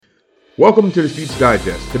Welcome to Disputes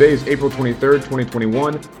Digest. Today is April 23rd,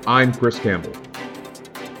 2021. I'm Chris Campbell.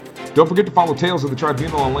 Don't forget to follow Tales of the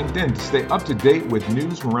Tribunal on LinkedIn to stay up to date with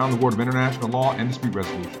news from around the world of international law and dispute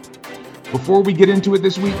resolution. Before we get into it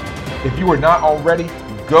this week, if you are not already,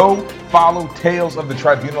 go follow Tales of the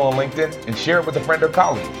Tribunal on LinkedIn and share it with a friend or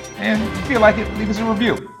colleague. And if you feel like it, leave us a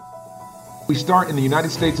review. We start in the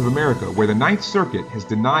United States of America, where the Ninth Circuit has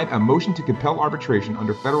denied a motion to compel arbitration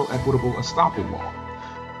under federal equitable estoppel law.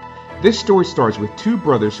 This story starts with two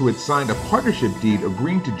brothers who had signed a partnership deed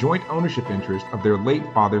agreeing to joint ownership interest of their late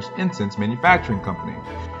father's incense manufacturing company.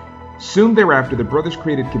 Soon thereafter, the brothers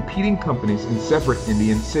created competing companies in separate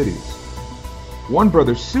Indian cities. One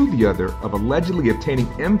brother sued the other of allegedly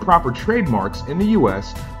obtaining improper trademarks in the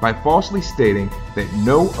U.S. by falsely stating that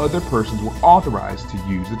no other persons were authorized to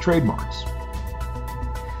use the trademarks.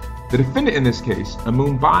 The defendant in this case, a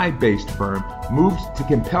Mumbai-based firm, moved to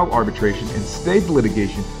compel arbitration and stayed the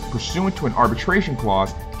litigation pursuant to an arbitration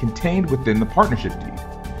clause contained within the partnership deed.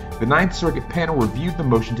 The Ninth Circuit panel reviewed the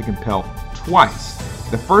motion to compel twice.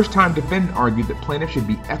 The first time, defendant argued that plaintiff should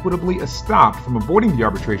be equitably estopped from avoiding the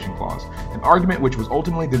arbitration clause, an argument which was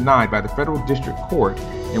ultimately denied by the Federal District Court,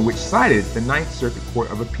 and which cited the Ninth Circuit Court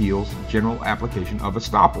of Appeals' general application of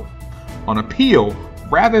estoppel. On appeal,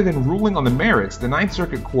 rather than ruling on the merits, the Ninth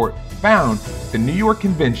Circuit Court found the New York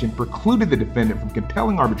Convention precluded the defendant from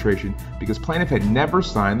compelling arbitration because plaintiff had never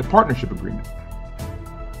signed the partnership agreement.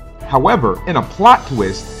 However, in a plot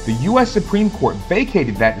twist, the U.S. Supreme Court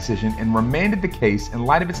vacated that decision and remanded the case in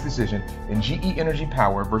light of its decision in GE Energy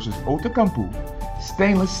Power versus Outokumpu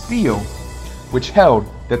Stainless Steel, which held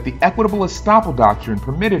that the equitable estoppel doctrine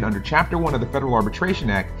permitted under Chapter 1 of the Federal Arbitration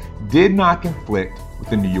Act did not conflict with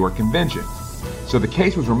the New York Convention. So the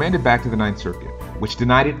case was remanded back to the Ninth Circuit, which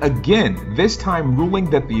denied it again, this time ruling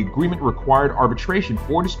that the agreement required arbitration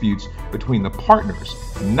for disputes between the partners,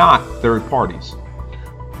 not third parties.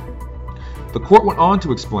 The court went on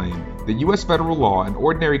to explain that U.S. federal law and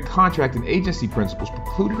ordinary contract and agency principles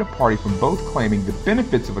precluded a party from both claiming the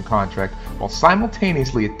benefits of a contract while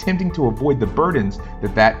simultaneously attempting to avoid the burdens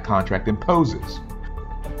that that contract imposes.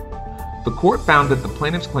 The court found that the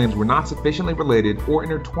plaintiff's claims were not sufficiently related or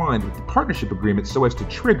intertwined with the partnership agreement so as to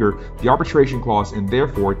trigger the arbitration clause and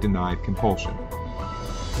therefore denied compulsion.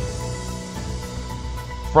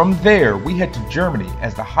 From there, we head to Germany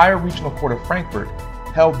as the Higher Regional Court of Frankfurt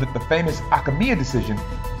held that the famous Acamia decision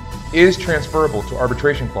is transferable to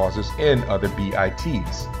arbitration clauses in other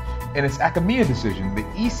BITs. In its Acamia decision, the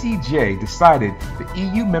ECJ decided that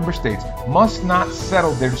EU member states must not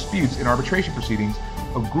settle their disputes in arbitration proceedings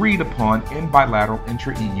agreed upon in bilateral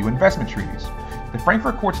intra-EU investment treaties. The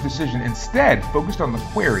Frankfurt Court's decision instead focused on the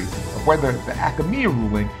query of whether the Acamia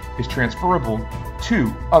ruling is transferable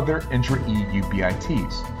to other intra-EU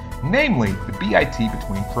BITs, namely the BIT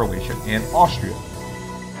between Croatia and Austria.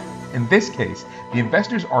 In this case, the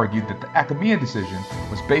investors argued that the Acamia decision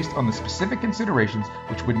was based on the specific considerations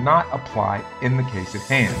which would not apply in the case at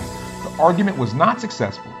hand. The argument was not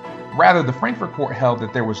successful. Rather, the Frankfurt Court held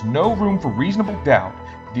that there was no room for reasonable doubt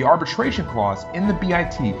that the arbitration clause in the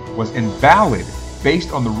BIT was invalid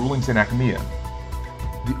based on the rulings in Acamia.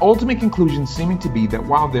 The ultimate conclusion seeming to be that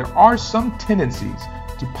while there are some tendencies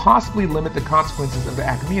to possibly limit the consequences of the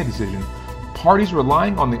Acamia decision, parties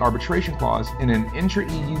relying on the arbitration clause in an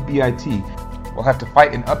intra-EU BIT will have to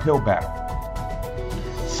fight an uphill battle.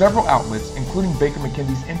 Several outlets, including Baker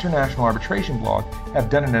McKenzie's International Arbitration blog, have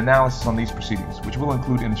done an analysis on these proceedings, which we'll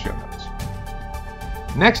include in the show notes.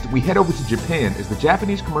 Next, we head over to Japan as the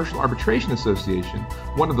Japanese Commercial Arbitration Association,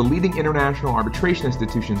 one of the leading international arbitration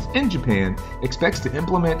institutions in Japan, expects to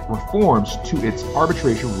implement reforms to its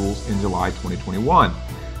arbitration rules in July 2021.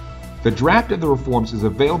 The draft of the reforms is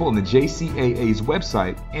available on the JCAA's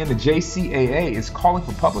website, and the JCAA is calling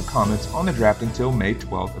for public comments on the draft until May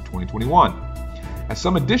 12th of 2021. As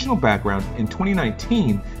some additional background, in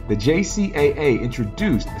 2019, the JCAA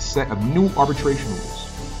introduced a set of new arbitration rules.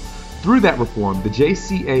 Through that reform, the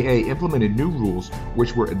JCAA implemented new rules,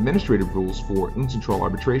 which were administrative rules for in-central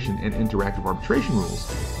arbitration and interactive arbitration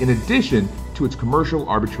rules, in addition to its commercial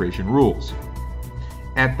arbitration rules.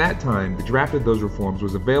 At that time, the draft of those reforms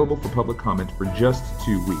was available for public comment for just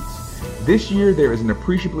 2 weeks. This year, there is an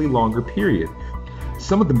appreciably longer period.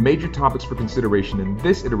 Some of the major topics for consideration in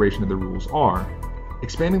this iteration of the rules are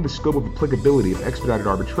expanding the scope of applicability of expedited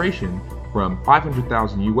arbitration from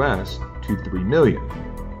 500,000 US to 3 million.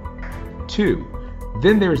 2.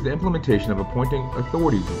 Then there is the implementation of appointing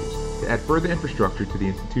authority rules to add further infrastructure to the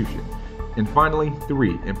institution. And finally,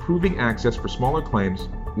 3. Improving access for smaller claims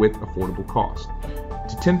with affordable cost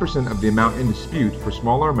to 10% of the amount in dispute for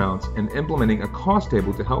smaller amounts and implementing a cost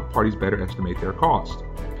table to help parties better estimate their cost.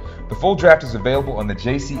 The full draft is available on the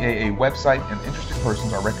JCAA website, and interested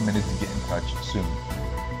persons are recommended to get in touch soon.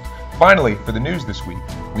 Finally, for the news this week,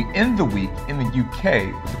 we end the week in the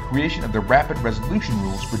UK with the creation of the Rapid Resolution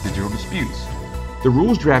Rules for Digital Disputes. The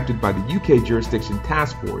rules drafted by the UK Jurisdiction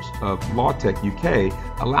Task Force of LawTech UK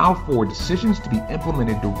allow for decisions to be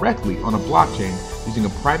implemented directly on a blockchain using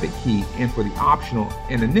a private key and for the optional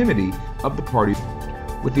anonymity of the parties,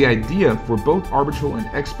 with the idea for both arbitral and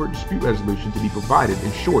expert dispute resolution to be provided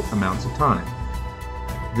in short amounts of time.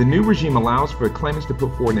 The new regime allows for claimants to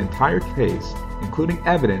put forward an entire case, including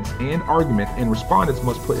evidence and argument, and respondents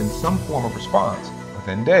must put in some form of response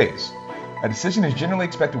within days. A decision is generally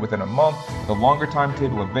expected within a month, with a longer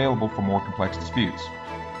timetable available for more complex disputes.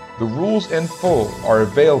 The rules in full are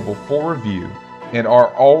available for review and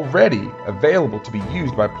are already available to be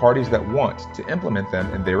used by parties that want to implement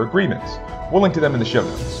them in their agreements. We'll link to them in the show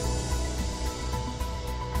notes.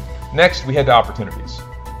 Next, we head to opportunities.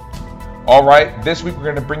 All right, this week we're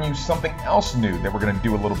going to bring you something else new that we're going to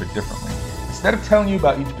do a little bit differently. Instead of telling you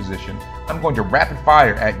about each position, I'm going to rapid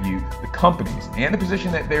fire at you the companies and the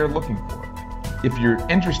position that they're looking for. If you're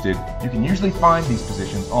interested, you can usually find these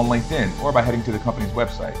positions on LinkedIn or by heading to the company's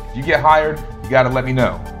website. If you get hired, you got to let me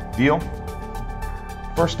know. Deal?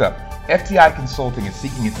 First up, FTI Consulting is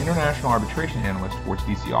seeking an international arbitration analyst for its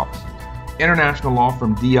DC offices. International law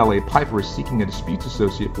firm DLA Piper is seeking a disputes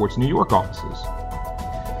associate for its New York offices.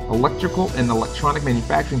 Electrical and electronic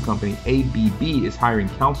manufacturing company ABB is hiring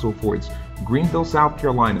counsel for its Greenville, South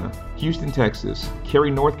Carolina, Houston, Texas,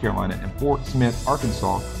 Cary, North Carolina, and Fort Smith,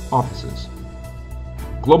 Arkansas offices.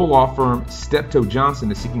 Global law firm Steptoe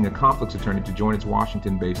Johnson is seeking a conflicts attorney to join its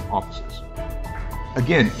Washington-based offices.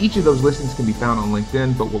 Again, each of those listings can be found on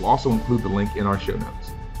LinkedIn, but we'll also include the link in our show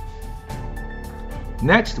notes.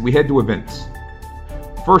 Next, we head to events.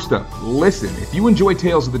 First up, listen, if you enjoy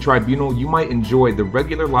Tales of the Tribunal, you might enjoy the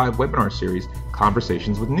regular live webinar series,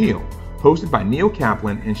 Conversations with Neil, hosted by Neil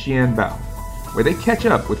Kaplan and Xian Bao, where they catch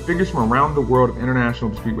up with figures from around the world of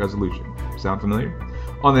international dispute resolution. Sound familiar?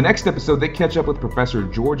 On the next episode, they catch up with Professor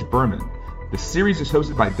George Berman. The series is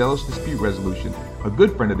hosted by Delos Dispute Resolution, a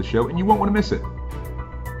good friend of the show, and you won't want to miss it.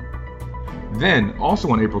 Then,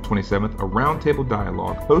 also on April 27th, a roundtable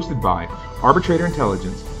dialogue hosted by Arbitrator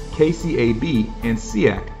Intelligence, KCAB, and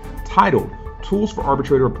SEAC, titled Tools for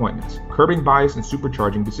Arbitrator Appointments, Curbing Bias and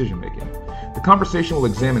Supercharging Decision-Making. The conversation will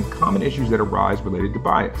examine common issues that arise related to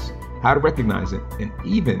bias, how to recognize it, and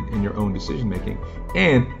even in your own decision-making,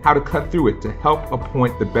 and how to cut through it to help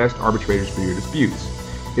appoint the best arbitrators for your disputes.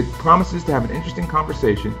 It promises to have an interesting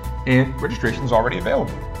conversation, and registration is already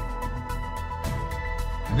available.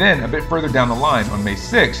 Then, a bit further down the line, on May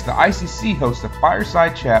 6th, the ICC hosts a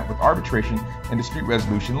fireside chat with arbitration and dispute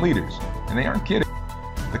resolution leaders, and they aren't kidding.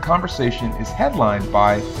 The conversation is headlined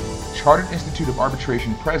by Chartered Institute of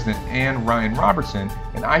Arbitration President Anne Ryan Robertson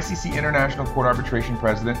and ICC International Court Arbitration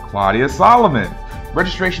President Claudia Solomon.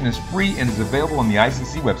 Registration is free and is available on the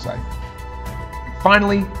ICC website.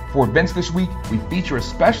 Finally, for events this week, we feature a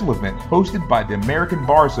special event hosted by the American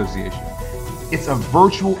Bar Association. It's a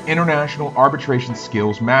virtual international arbitration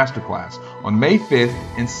skills masterclass on May 5th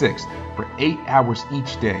and 6th for 8 hours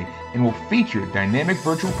each day, and will feature dynamic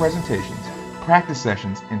virtual presentations, practice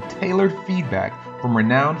sessions, and tailored feedback from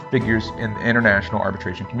renowned figures in the international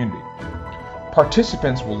arbitration community.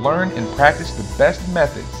 Participants will learn and practice the best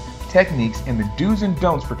methods, techniques, and the do's and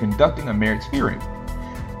don'ts for conducting a merits hearing.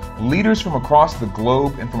 Leaders from across the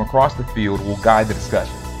globe and from across the field will guide the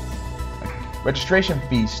discussion. Registration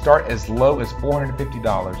fees start as low as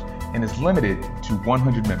 $450 and is limited to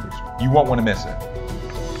 100 members. You won't want to miss it.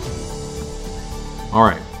 All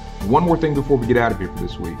right, one more thing before we get out of here for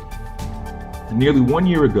this week. Nearly 1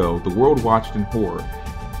 year ago, the world watched in horror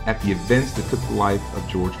at the events that took the life of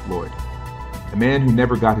George Floyd, a man who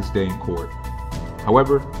never got his day in court.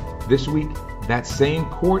 However, this week, that same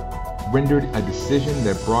court rendered a decision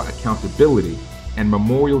that brought accountability and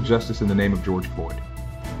memorial justice in the name of George Floyd.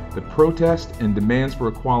 The protests and demands for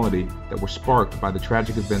equality that were sparked by the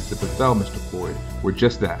tragic events that befell Mr. Floyd were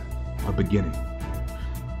just that, a beginning.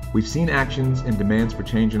 We've seen actions and demands for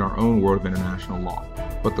change in our own world of international law,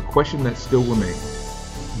 but the question that still remains,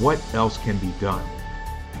 what else can be done?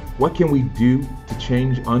 What can we do to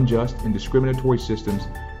change unjust and discriminatory systems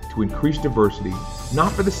to increase diversity,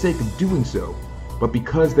 not for the sake of doing so, but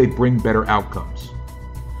because they bring better outcomes?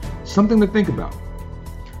 Something to think about.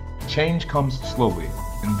 Change comes slowly,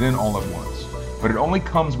 and then all at once, but it only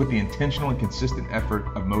comes with the intentional and consistent effort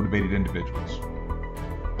of motivated individuals.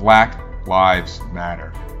 Black Lives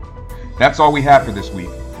Matter. That's all we have for this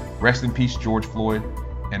week. Rest in peace, George Floyd,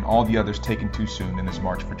 and all the others taken too soon in this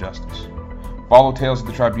march for justice. Follow Tales of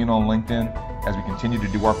the Tribunal on LinkedIn as we continue to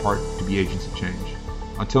do our part to be agents of change.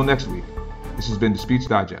 Until next week, this has been Disputes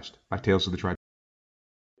Digest by Tales of the Tribunal.